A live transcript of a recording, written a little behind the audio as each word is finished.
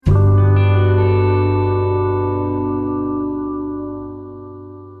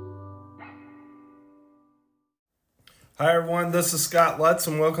Hi everyone, this is Scott Lutz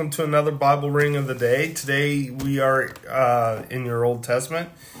and welcome to another Bible reading of the day. Today we are in your Old Testament,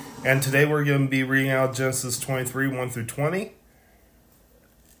 and today we're going to be reading out Genesis 23, 1 through 20.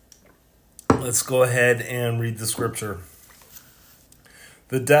 Let's go ahead and read the scripture.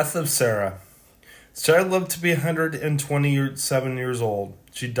 The death of Sarah. Sarah lived to be 127 years old.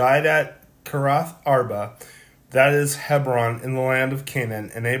 She died at Kiriath Arba, that is Hebron, in the land of Canaan,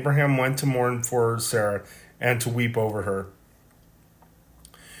 and Abraham went to mourn for Sarah and to weep over her.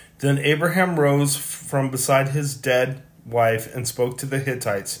 Then Abraham rose from beside his dead wife and spoke to the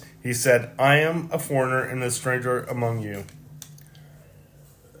Hittites. He said, I am a foreigner and a stranger among you.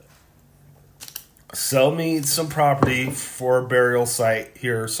 Sell me some property for a burial site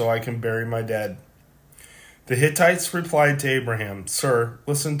here so I can bury my dead. The Hittites replied to Abraham, Sir,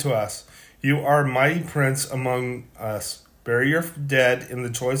 listen to us. You are a mighty prince among us. Bury your dead in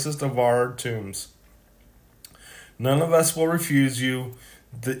the choicest of our tombs. None of us will refuse you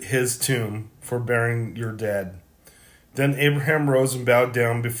his tomb for burying your dead. Then Abraham rose and bowed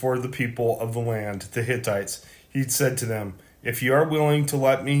down before the people of the land, the Hittites. He said to them, If you are willing to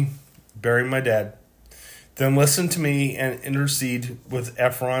let me bury my dead, then listen to me and intercede with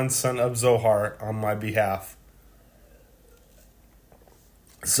Ephron, son of Zohar, on my behalf.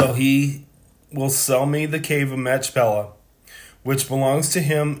 So he will sell me the cave of Machpelah, which belongs to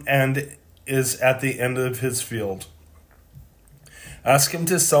him and is at the end of his field. Ask him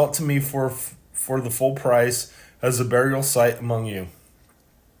to sell it to me for the full price as a burial site among you.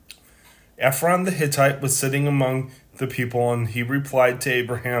 Ephron the Hittite was sitting among the people, and he replied to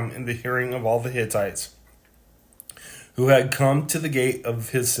Abraham in the hearing of all the Hittites who had come to the gate of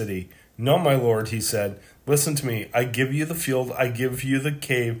his city. No, my lord, he said, listen to me. I give you the field, I give you the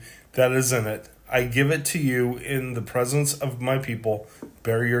cave that is in it. I give it to you in the presence of my people.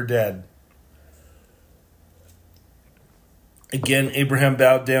 Bury your dead. Again, Abraham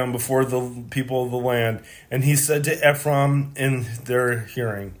bowed down before the people of the land, and he said to Ephron in their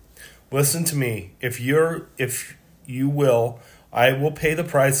hearing, Listen to me. If you will, I will pay the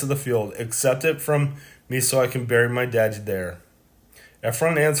price of the field. Accept it from me so I can bury my dead there.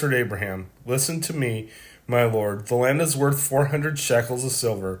 Ephron answered Abraham, Listen to me, my lord. The land is worth 400 shekels of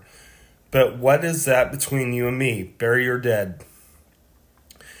silver. But what is that between you and me? Bury your dead.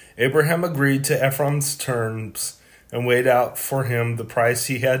 Abraham agreed to Ephron's terms and weighed out for him the price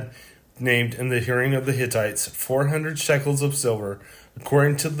he had named in the hearing of the Hittites, 400 shekels of silver,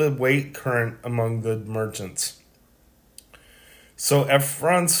 according to the weight current among the merchants. So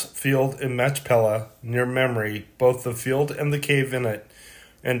Ephron's field in Machpelah, near Mamre, both the field and the cave in it,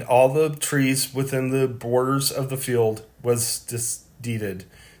 and all the trees within the borders of the field, was deeded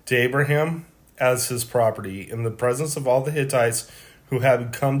to Abraham as his property, in the presence of all the Hittites who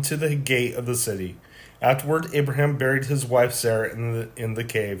had come to the gate of the city. Afterward, Abraham buried his wife Sarah in the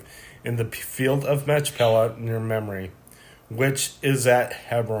cave, in the field of Machpelah near Mamre, which is at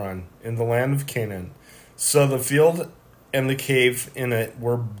Hebron, in the land of Canaan. So the field and the cave in it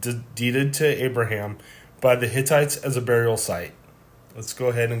were deeded to Abraham by the Hittites as a burial site. Let's go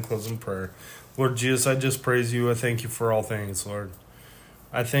ahead and close in prayer. Lord Jesus, I just praise you. I thank you for all things, Lord.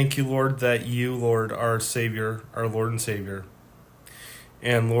 I thank you, Lord, that you, Lord, are our Savior, our Lord and Savior.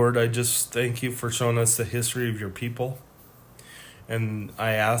 And Lord, I just thank you for showing us the history of your people. And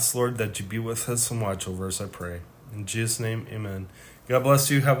I ask, Lord, that you be with us and watch over us, I pray. In Jesus' name, amen. God bless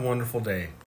you. Have a wonderful day.